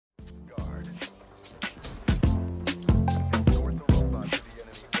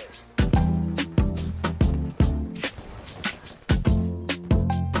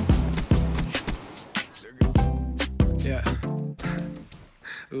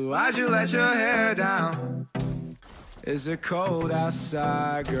Why'd you let your hair down? Is it cold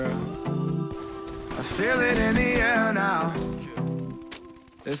outside, girl? I feel it in the air now.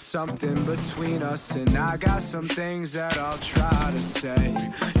 There's something between us, and I got some things that I'll try to say.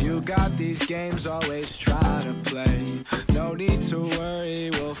 You got these games always trying to play. No need to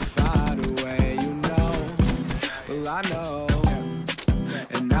worry, we'll find a way. You know, well I know.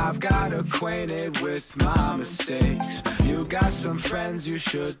 And I've got acquainted with my mistakes. You got some friends you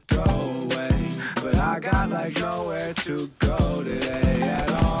should throw away, but I got like nowhere to go today at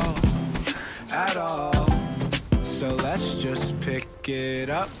all, at all. So let's just pick it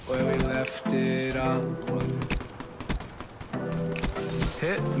up where we left it off.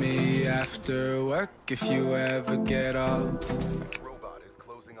 Hit me after work if you ever get off. Robot is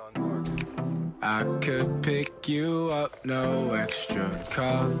closing on target. I could pick you up, no extra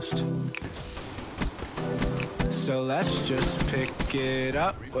cost. So let's just pick it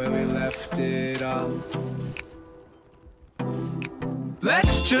up where we left it off.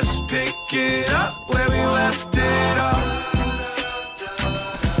 Let's just pick it up where we left it off.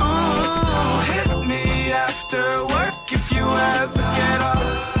 Oh, hit me after work if you ever get off.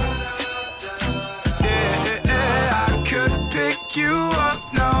 Yeah, I could pick you up,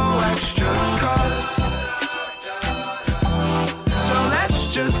 no extra cost. So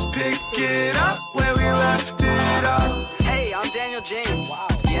let's just pick it up where we left it off. Hey, I'm Daniel James. Wow.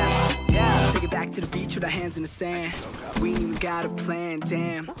 Yeah, let's take it back to the beach with our hands in the sand. We ain't even got a plan,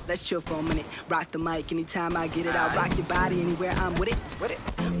 damn. Let's chill for a minute, rock the mic anytime I get it. I'll rock your body anywhere I'm with it.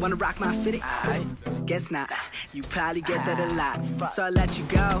 Wanna rock my fitted? Guess not, you probably get that a lot. So I let you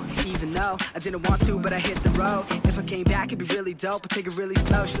go, even though I didn't want to, but I hit the road. If I came back, it'd be really dope, but take it really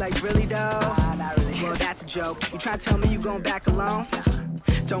slow. She like, really though? Not really. Well, that's a joke. You trying to tell me you going back alone?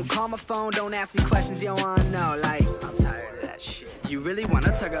 Don't call my phone, don't ask me questions you don't wanna know. Like, I'm tired of that shit. You really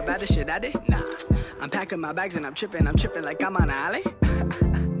wanna talk about the shit I did? Nah. I'm packing my bags and I'm tripping like I'm on an alley.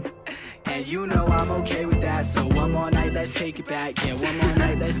 And you know I'm okay with that. So one more night, let's take it back. Yeah, one more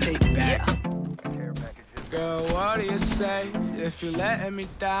night, let's take it back. Girl, what do you say? If you're letting me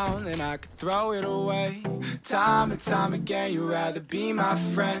down, then I could throw it away. Time and time again, you'd rather be my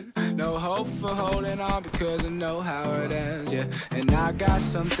friend. No hope for holding on because I know how it ends, yeah. And I got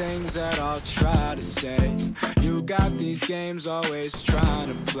some things that I'll try to say. You got these games always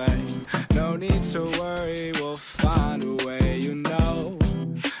trying to play. No need to worry, we'll find a way, you know.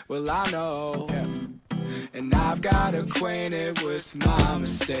 Well, I know. And I've got acquainted with my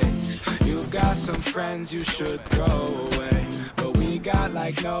mistakes. You got some friends you should throw away, but we got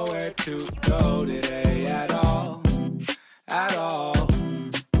like nowhere to go today at all, at all.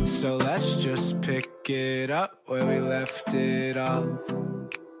 So let's just pick it up where we left it off.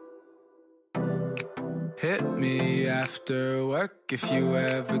 Hit me after work if you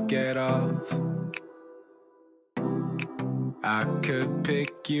ever get off. I could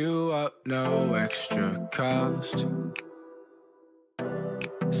pick you up, no extra cost.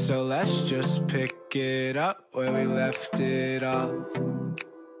 So let's just pick it up where we left it off.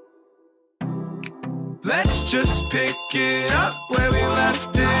 Let's just pick it up where we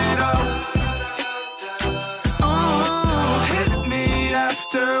left it off.